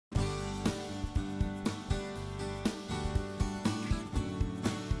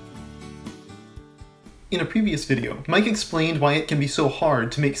In a previous video, Mike explained why it can be so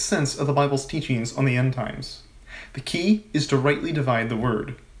hard to make sense of the Bible's teachings on the end times. The key is to rightly divide the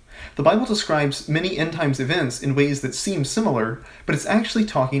word. The Bible describes many end times events in ways that seem similar, but it's actually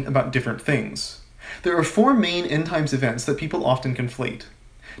talking about different things. There are four main end times events that people often conflate.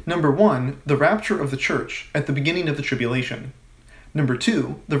 Number 1, the rapture of the church at the beginning of the tribulation. Number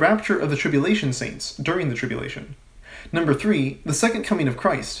 2, the rapture of the tribulation saints during the tribulation. Number 3, the second coming of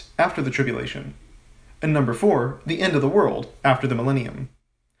Christ after the tribulation. And number 4, the end of the world after the millennium.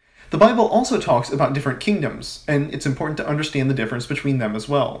 The Bible also talks about different kingdoms, and it's important to understand the difference between them as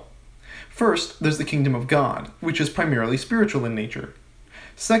well. First, there's the kingdom of God, which is primarily spiritual in nature.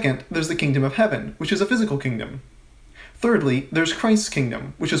 Second, there's the kingdom of heaven, which is a physical kingdom. Thirdly, there's Christ's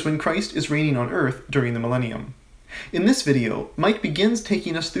kingdom, which is when Christ is reigning on earth during the millennium. In this video, Mike begins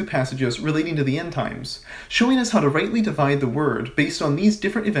taking us through passages relating to the end times, showing us how to rightly divide the word based on these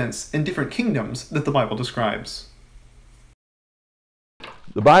different events and different kingdoms that the Bible describes.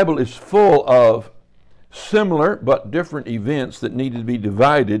 The Bible is full of similar but different events that need to be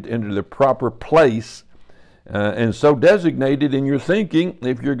divided into the proper place and so designated in your thinking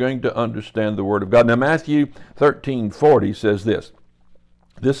if you're going to understand the Word of God. Now, Matthew 13:40 says this.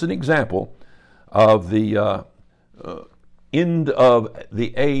 This is an example of the end of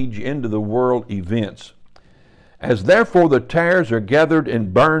the age, end of the world events. As therefore the tares are gathered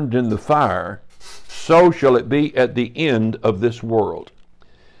and burned in the fire, so shall it be at the end of this world.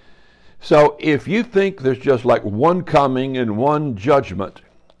 So if you think there's just like one coming and one judgment,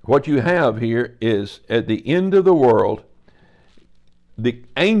 what you have here is at the end of the world, the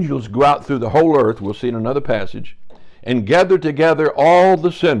angels go out through the whole earth, we'll see in another passage, and gather together all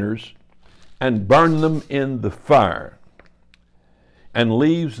the sinners and burn them in the fire, and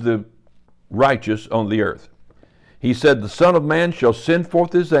leaves the righteous on the earth. He said, the Son of Man shall send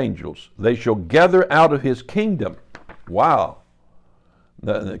forth his angels. They shall gather out of his kingdom. Wow.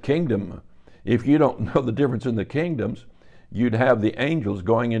 The kingdom, if you don't know the difference in the kingdoms, you'd have the angels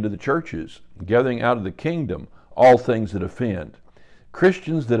going into the churches, gathering out of the kingdom all things that offend.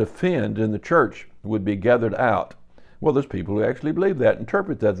 Christians that offend in the church would be gathered out. Well, there's people who actually believe that,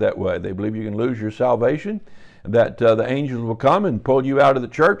 interpret that way. They believe you can lose your salvation, and that the angels will come and pull you out of the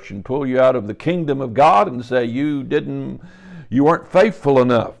church and pull you out of the kingdom of God and say you weren't faithful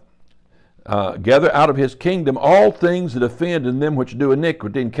enough. Gather out of his kingdom all things that offend and them which do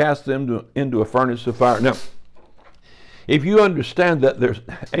iniquity, and cast them into a furnace of fire. Now, if you understand that there's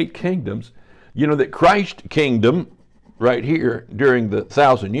 8 kingdoms, you know that Christ's kingdom right here during the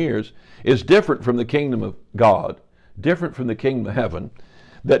 1,000 years is different from the kingdom of God, different from the kingdom of heaven,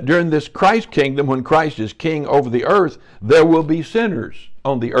 that during this Christ kingdom, when Christ is king over the earth, there will be sinners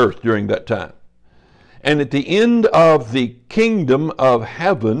on the earth during that time. And at the end of the kingdom of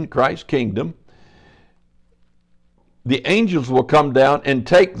heaven, Christ's kingdom, the angels will come down and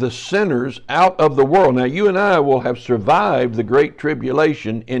take the sinners out of the world. Now, you and I will have survived the great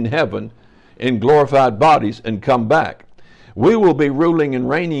tribulation in heaven in glorified bodies and come back. We will be ruling and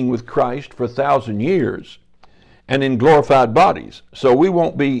reigning with Christ for 1,000 years and in glorified bodies. So we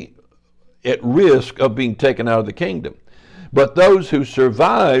won't be at risk of being taken out of the kingdom. But those who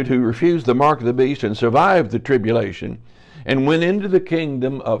survived, who refused the mark of the beast and survived the tribulation and went into the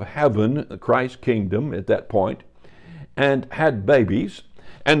kingdom of heaven, Christ's kingdom at that point, and had babies,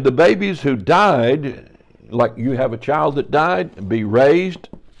 and the babies who died, like you have a child that died, be raised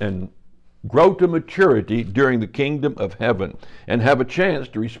and grow to maturity during the kingdom of heaven and have a chance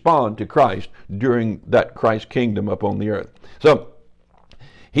to respond to Christ during that Christ kingdom upon the earth. So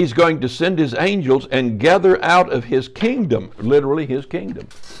he's going to send his angels and gather out of his kingdom, literally his kingdom,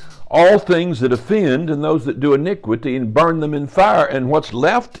 all things that offend and those that do iniquity, and burn them in fire. And what's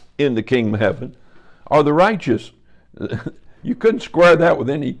left in the kingdom of heaven are the righteous. You couldn't square that with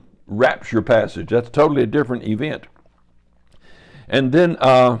any rapture passage. That's totally a different event. And then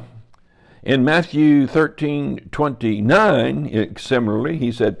in Matthew 13:29, similarly,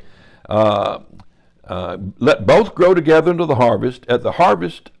 he said, let both grow together unto the harvest. At the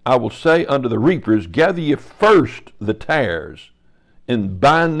harvest I will say unto the reapers, gather ye first the tares, and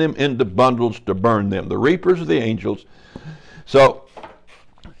bind them into bundles to burn them. The reapers are the angels. So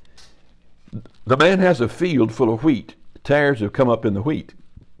the man has a field full of wheat. Tares have come up in the wheat.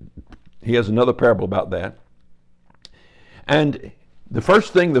 He has another parable about that. And the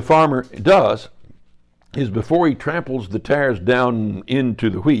first thing the farmer does is, before he tramples the tares down into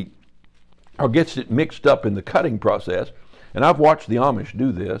the wheat, or gets it mixed up in the cutting process, and I've watched the Amish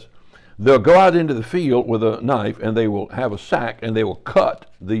do this, they'll go out into the field with a knife and they will have a sack and they will cut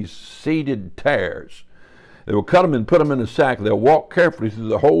these seeded tares. They will cut them and put them in a sack. They'll walk carefully through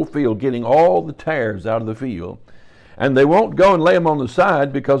the whole field, getting all the tares out of the field. And they won't go and lay them on the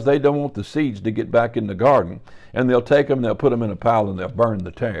side because they don't want the seeds to get back in the garden. And they'll take them, they'll put them in a pile, and they'll burn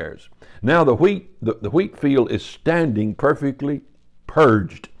the tares. Now the wheat field is standing perfectly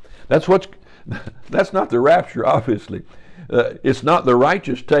purged. That's not the rapture, obviously. It's not the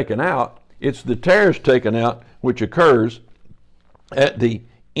righteous taken out. It's the tares taken out, which occurs at the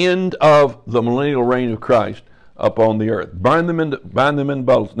end of the millennial reign of Christ upon the earth. Bind them in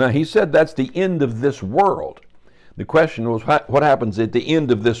bundles. Now he said that's the end of this world. The question was what happens at the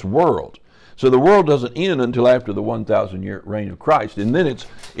end of this world. So the world doesn't end until after the 1,000-year reign of Christ, and then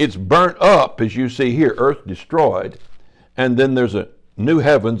it's burnt up, as you see here, earth destroyed, and then there's a new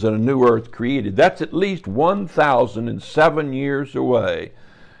heavens and a new earth created. That's at least 1,007 years away.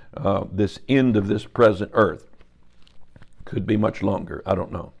 This end of this present earth. Could be much longer, I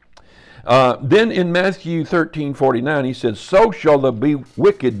don't know. Then in Matthew 13:49 he says, so shall the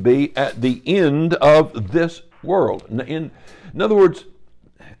wicked be at the end of this world. In other words,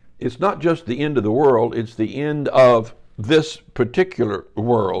 it's not just the end of the world, it's the end of this particular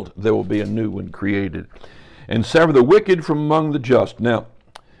world. There will be a new one created. And sever the wicked from among the just. Now,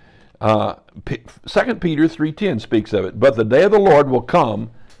 2 Peter 3:10 speaks of it. But the day of the Lord will come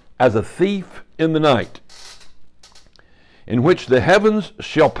as a thief in the night, in which the heavens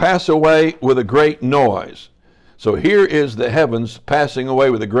shall pass away with a great noise. So here is the heavens passing away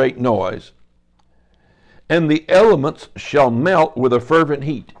with a great noise. And the elements shall melt with a fervent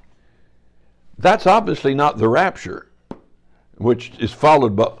heat. That's obviously not the rapture, which is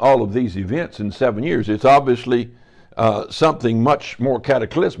followed by all of these events in 7 years. It's obviously something much more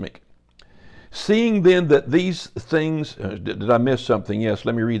cataclysmic. Seeing then that these things, did I miss something? Yes,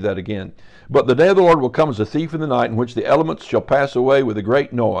 let me read that again. But the day of the Lord will come as a thief in the night, in which the elements shall pass away with a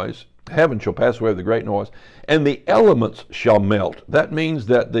great noise. Heaven shall pass away with a great noise, and the elements shall melt. That means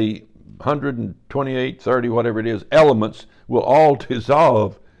that the 128, 30, whatever it is, elements will all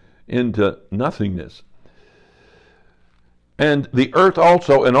dissolve into nothingness. And the earth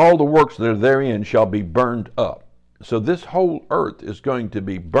also and all the works that are therein shall be burned up. So this whole earth is going to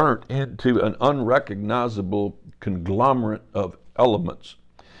be burnt into an unrecognizable conglomerate of elements.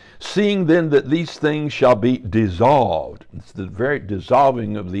 Seeing then that these things shall be dissolved, it's the very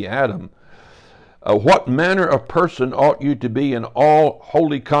dissolving of the atom. What manner of person ought you to be in all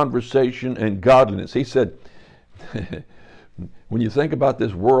holy conversation and godliness? He said, when you think about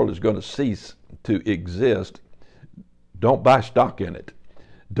this world is going to cease to exist, don't buy stock in it.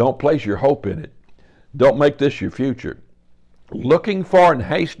 Don't place your hope in it. Don't make this your future. Looking for and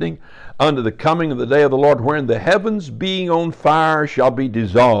hastening unto the coming of the day of the Lord, wherein the heavens being on fire shall be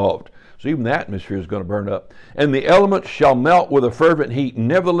dissolved. So even the atmosphere is going to burn up. And the elements shall melt with a fervent heat.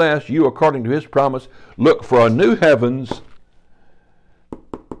 Nevertheless, you, according to his promise, look for a new heavens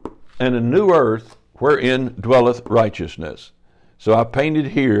and a new earth wherein dwelleth righteousness. So I painted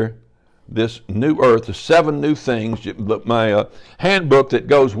here this new earth, the 7 new things. My handbook that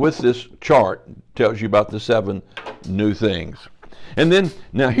goes with this chart tells you about the 7 new things. And then,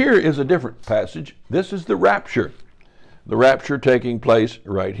 now here is a different passage. This is the rapture. The rapture taking place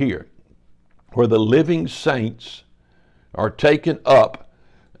right here, where the living saints are taken up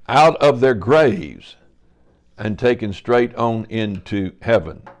out of their graves and taken straight on into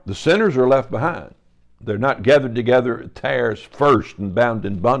heaven. The sinners are left behind. They're not gathered together tares first and bound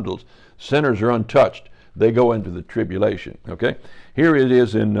in bundles. Sinners are untouched. They go into the tribulation. Okay? Here it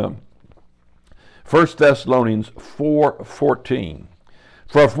is in 1 Thessalonians 4:14.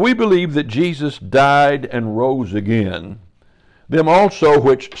 For if we believe that Jesus died and rose again, them also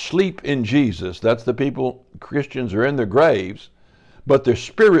which sleep in Jesus, that's the people, Christians are in their graves, but their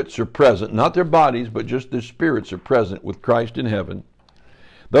spirits are present, not their bodies, but just their spirits are present with Christ in heaven.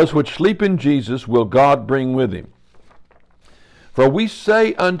 Those which sleep in Jesus will God bring with him. For we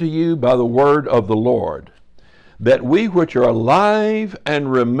say unto you by the word of the Lord, that we which are alive and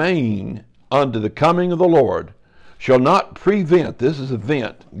remain unto the coming of the Lord shall not prevent, this is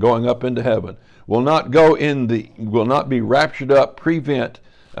event going up into heaven, will not be raptured up, prevent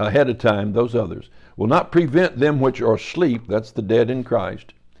ahead of time, those others, will not prevent them which are asleep, that's the dead in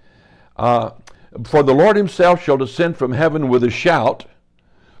Christ. For the Lord himself shall descend from heaven with a shout,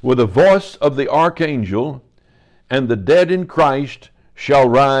 with the voice of the archangel, and the dead in Christ shall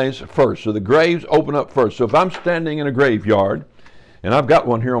rise first. So the graves open up first. So if I'm standing in a graveyard, and I've got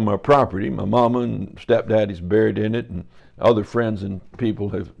one here on my property, my mama and stepdaddy's buried in it, and other friends and people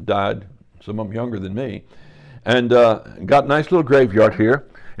have died, some of them younger than me, and got a nice little graveyard here.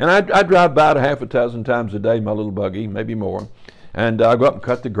 And I drive by it a half a dozen times a day, my little buggy, maybe more. And I go up and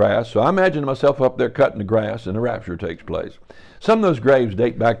cut the grass. So I imagine myself up there cutting the grass, and the rapture takes place. Some of those graves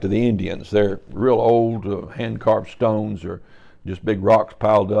date back to the Indians. They're real old hand-carved stones, or just big rocks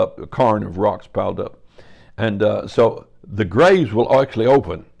piled up, a cairn of rocks piled up. And so the graves will actually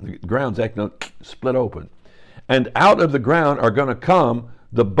open. The ground's actually going to split open. And out of the ground are going to come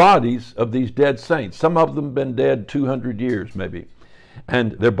the bodies of these dead saints. Some of them have been dead 200 years maybe.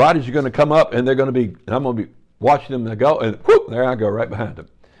 And their bodies are going to come up, and they're going to be, and I'm going to be watching them go, and whoop, there I go right behind them.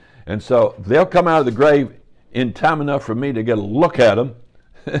 And so they'll come out of the grave in time enough for me to get a look at them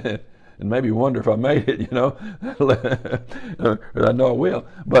and maybe wonder if I made it, you know. I know I will.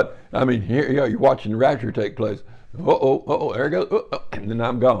 But, I mean, here you go, you're watching the rapture take place. There it goes, and then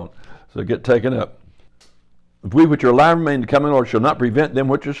I'm gone. So get taken up. If we which are alive remain to come in, Lord, shall not prevent them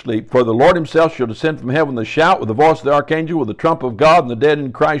which are asleep. For the Lord himself shall descend from heaven with a shout, with the voice of the archangel, with the trump of God, and the dead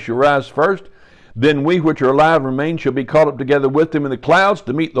in Christ shall rise first. Then we which are alive remain shall be caught up together with them in the clouds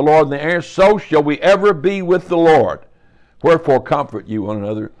to meet the Lord in the air. So shall we ever be with the Lord. Wherefore comfort you one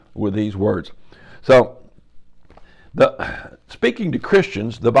another with these words. So, speaking to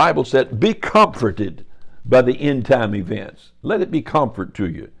Christians, the Bible said, be comforted by the end time events. Let it be comfort to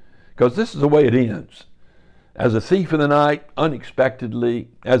you, because this is the way it ends. As a thief in the night, unexpectedly,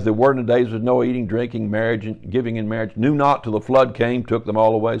 as there were in the days of no eating, drinking, marriage, and giving in marriage, knew not till the flood came, took them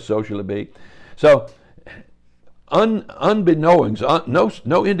all away, so shall it be. So, unbeknownst,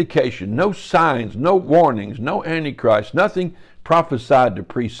 no indication, no signs, no warnings, no Antichrist, nothing prophesied to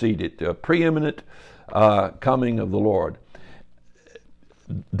precede it, a preeminent coming of the Lord.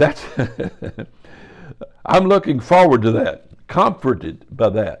 That's I'm looking forward to that, comforted by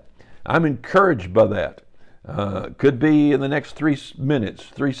that. I'm encouraged by that. Could be in the next 3 minutes,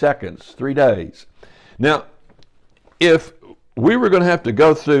 3 seconds, 3 days. Now, if we were going to have to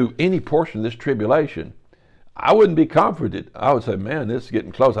go through any portion of this tribulation, I wouldn't be comforted. I would say, man, this is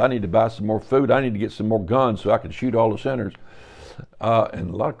getting close. I need to buy some more food. I need to get some more guns so I can shoot all the sinners.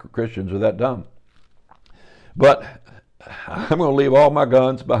 And a lot of Christians are that dumb. But I'm going to leave all my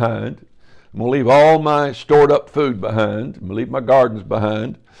guns behind. I'm going to leave all my stored up food behind. I'm going to leave my gardens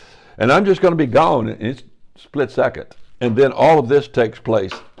behind. And I'm just going to be gone in a split second. And then all of this takes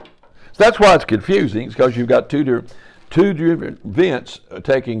place. So that's why it's confusing. It's because you've got two different events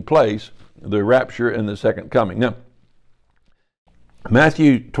taking place, the rapture and the second coming. Now,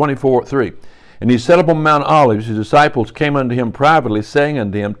 Matthew 24:3. And he set up on Mount Olives. His disciples came unto him privately, saying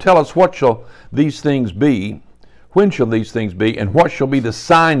unto him, tell us, what shall these things be? When shall these things be? And what shall be the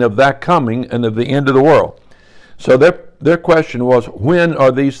sign of thy coming and of the end of the world? So their question was, when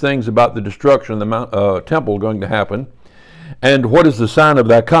are these things about the destruction of the temple going to happen? And what is the sign of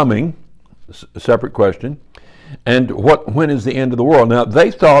thy coming? A separate question. And when is the end of the world? Now,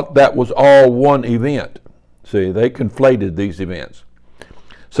 they thought that was all one event. See, they conflated these events.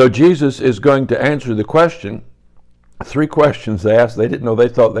 So Jesus is going to answer the question, 3 questions they asked. They didn't know, they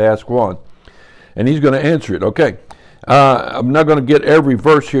thought they asked one. And he's going to answer it. Okay, I'm not going to get every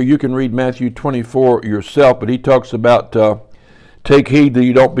verse here. You can read Matthew 24 yourself, but he talks about, take heed that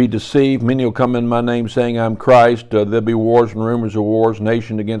you don't be deceived. Many will come in my name saying I'm Christ. There'll be wars and rumors of wars,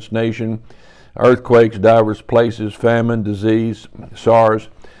 nation against nation, earthquakes, divers places, famine, disease, SARS,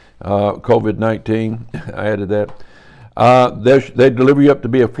 COVID-19. I added that. They deliver you up to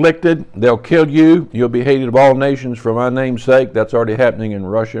be afflicted. They'll kill you. You'll be hated of all nations for my name's sake. That's already happening in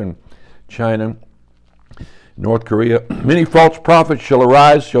Russia and China, North Korea. Many false prophets shall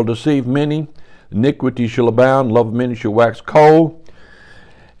arise, shall deceive many. Iniquity shall abound. Love of many shall wax cold.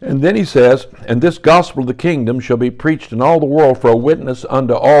 And then he says, and this gospel of the kingdom shall be preached in all the world for a witness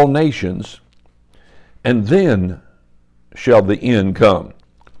unto all nations. And then shall the end come.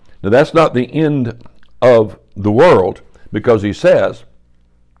 Now that's not the end of the world, because he says,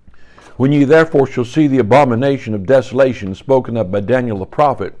 when ye therefore shall see the abomination of desolation spoken of by Daniel the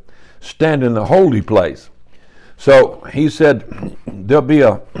prophet stand in the holy place. So he said there'll be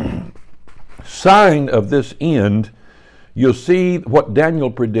a sign of this end. You'll see what Daniel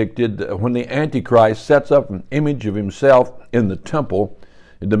predicted when the Antichrist sets up an image of himself in the temple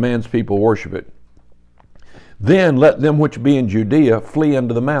and demands people worship it. Then let them which be in Judea flee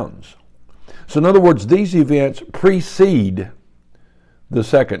unto the mountains. So in other words, these events precede the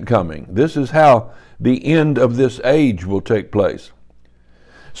second coming. This is how the end of this age will take place.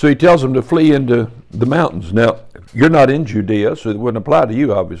 So he tells them to flee into the mountains. Now, you're not in Judea, so it wouldn't apply to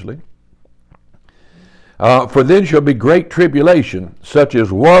you, obviously. For then shall be great tribulation, such as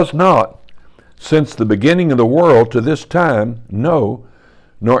was not since the beginning of the world to this time, no,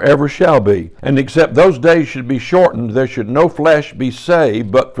 nor ever shall be. And except those days should be shortened, there should no flesh be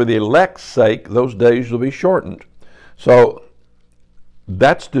saved, but for the elect's sake those days will be shortened. So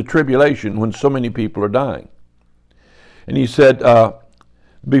That's the tribulation when so many people are dying. And he said,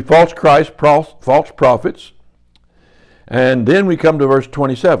 be false Christ, false prophets. And then we come to verse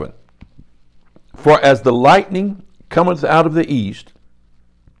 27. For as the lightning cometh out of the east,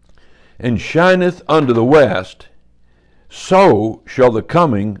 and shineth unto the west, so shall the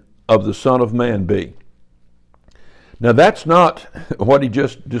coming of the Son of Man be. Now that's not what he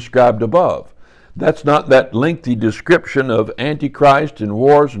just described above. That's not that lengthy description of Antichrist and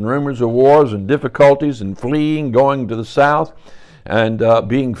wars and rumors of wars and difficulties and fleeing, going to the south, and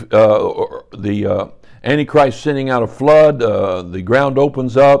being the Antichrist sending out a flood. The ground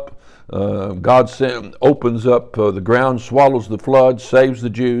opens up. God opens up the ground, swallows the flood, saves the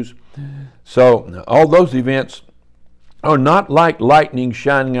Jews. So all those events are not like lightning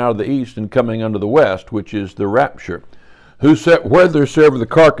shining out of the east and coming unto the west, which is the rapture. Wheresoever the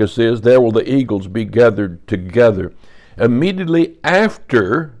carcass is, there will the eagles be gathered together. Immediately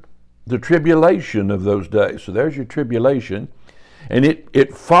after the tribulation of those days. So there's your tribulation. And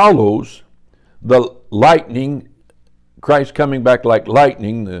it follows the lightning, Christ coming back like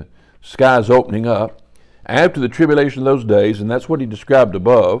lightning, the skies opening up. After the tribulation of those days, and that's what he described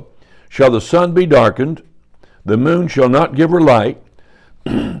above, shall the sun be darkened, the moon shall not give her light,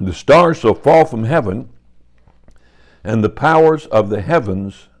 the stars shall fall from heaven, and the powers of the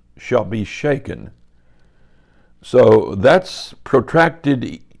heavens shall be shaken. So that's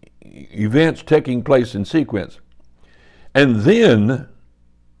protracted events taking place in sequence. And then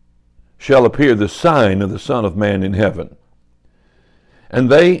shall appear the sign of the Son of Man in heaven. And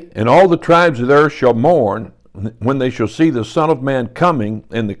they and all the tribes of the earth shall mourn when they shall see the Son of Man coming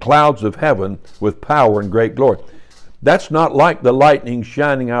in the clouds of heaven with power and great glory. That's not like the lightning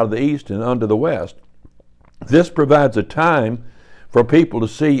shining out of the east and unto the west. This provides a time for people to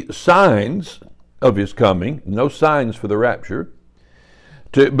see signs of his coming, no signs for the rapture.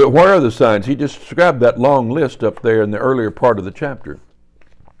 But where are the signs? He just described that long list up there in the earlier part of the chapter.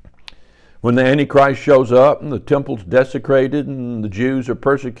 When the Antichrist shows up and the temple's desecrated and the Jews are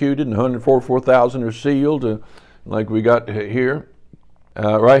persecuted and 144,000 are sealed, like we got here,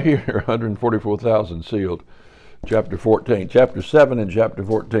 right here, 144,000 sealed, chapter 14. Chapter 7 and chapter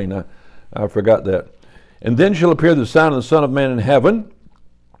 14, I forgot that. And then shall appear the sign of the Son of Man in heaven.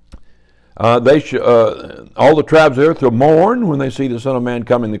 All the tribes of the earth will mourn when they see the Son of Man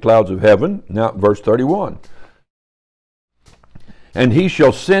come in the clouds of heaven. Now, verse 31. And he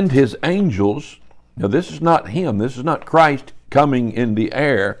shall send his angels. Now, this is not him. This is not Christ coming in the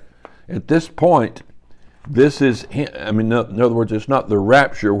air. At this point, this is him. I mean, in other words, it's not the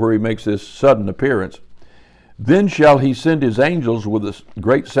rapture where he makes this sudden appearance. Then shall he send his angels with a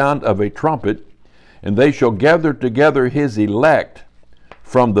great sound of a trumpet, and they shall gather together his elect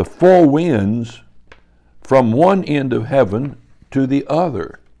from the four winds, from one end of heaven to the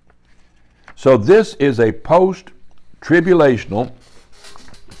other. So this is a post-tribulational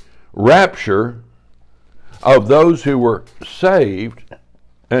rapture of those who were saved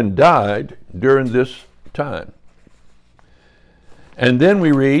and died during this time. And then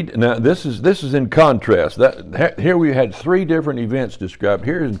we read, now this is in contrast. Here we had three different events described.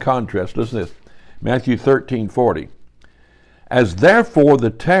 Here is in contrast. Listen to this. Matthew 13:40. As therefore the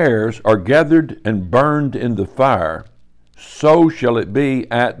tares are gathered and burned in the fire, so shall it be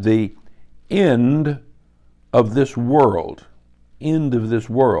at the end of this world. End of this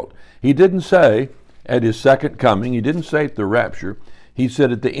world. He didn't say at his second coming. He didn't say at the rapture. He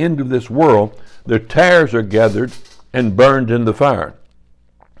said at the end of this world, the tares are gathered and burned in the fire.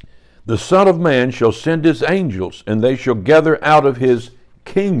 The Son of Man shall send his angels, and they shall gather out of his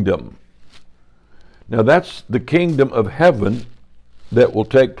kingdom. Now that's the kingdom of heaven that will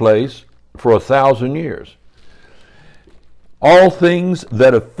take place for 1,000 years. All things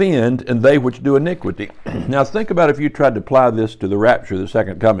that offend and they which do iniquity. Now think about if you tried to apply this to the rapture, the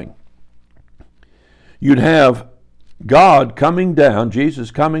second coming. You'd have God coming down,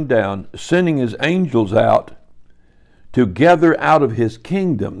 Jesus coming down, sending his angels out to gather out of his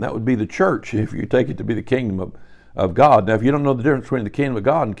kingdom. That would be the church if you take it to be the kingdom of God. Now, if you don't know the difference between the kingdom of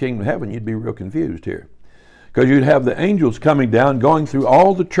God and the kingdom of heaven, you'd be real confused here. Because you'd have the angels coming down, going through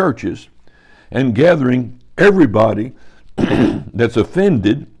all the churches and gathering everybody that's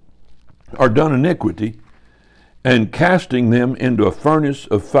offended or done iniquity and casting them into a furnace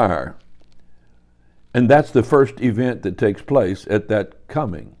of fire. And that's the first event that takes place at that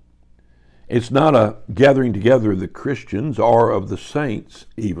coming. It's not a gathering together of the Christians or of the saints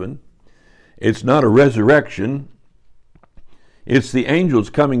even. It's not a resurrection. It's the angels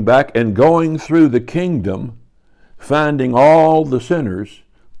coming back and going through the kingdom, finding all the sinners,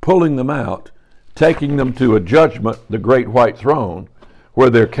 pulling them out, taking them to a judgment, the great white throne, where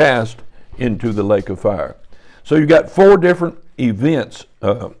they're cast into the lake of fire. So you've got 4 different events,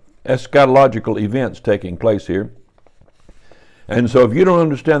 eschatological events taking place here. And so if you don't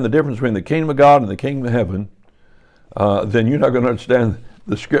understand the difference between the kingdom of God and the kingdom of heaven, then you're not going to understand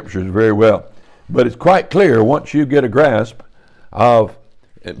the scriptures very well. But it's quite clear once you get a grasp of,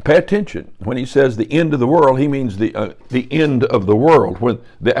 pay attention, when he says the end of the world, he means the end of the world, when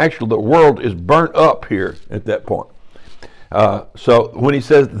the world is burnt up here at that point. So when he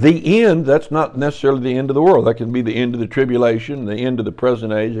says the end, that's not necessarily the end of the world. That can be the end of the tribulation, the end of the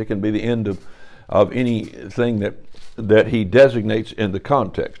present age. It can be the end of anything that he designates in the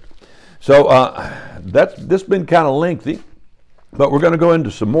context. So this has been kind of lengthy, but we're going to go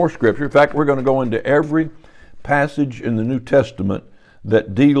into some more scripture. In fact, we're going to go into every passage in the New Testament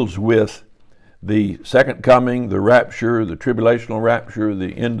that deals with the second coming, the rapture, the tribulational rapture,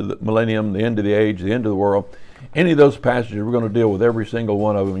 the end of the millennium, the end of the age, the end of the world. Any of those passages, we're going to deal with every single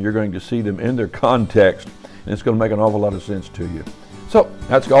one of them. You're going to see them in their context, and it's going to make an awful lot of sense to you. So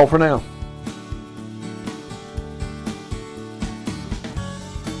that's all for now.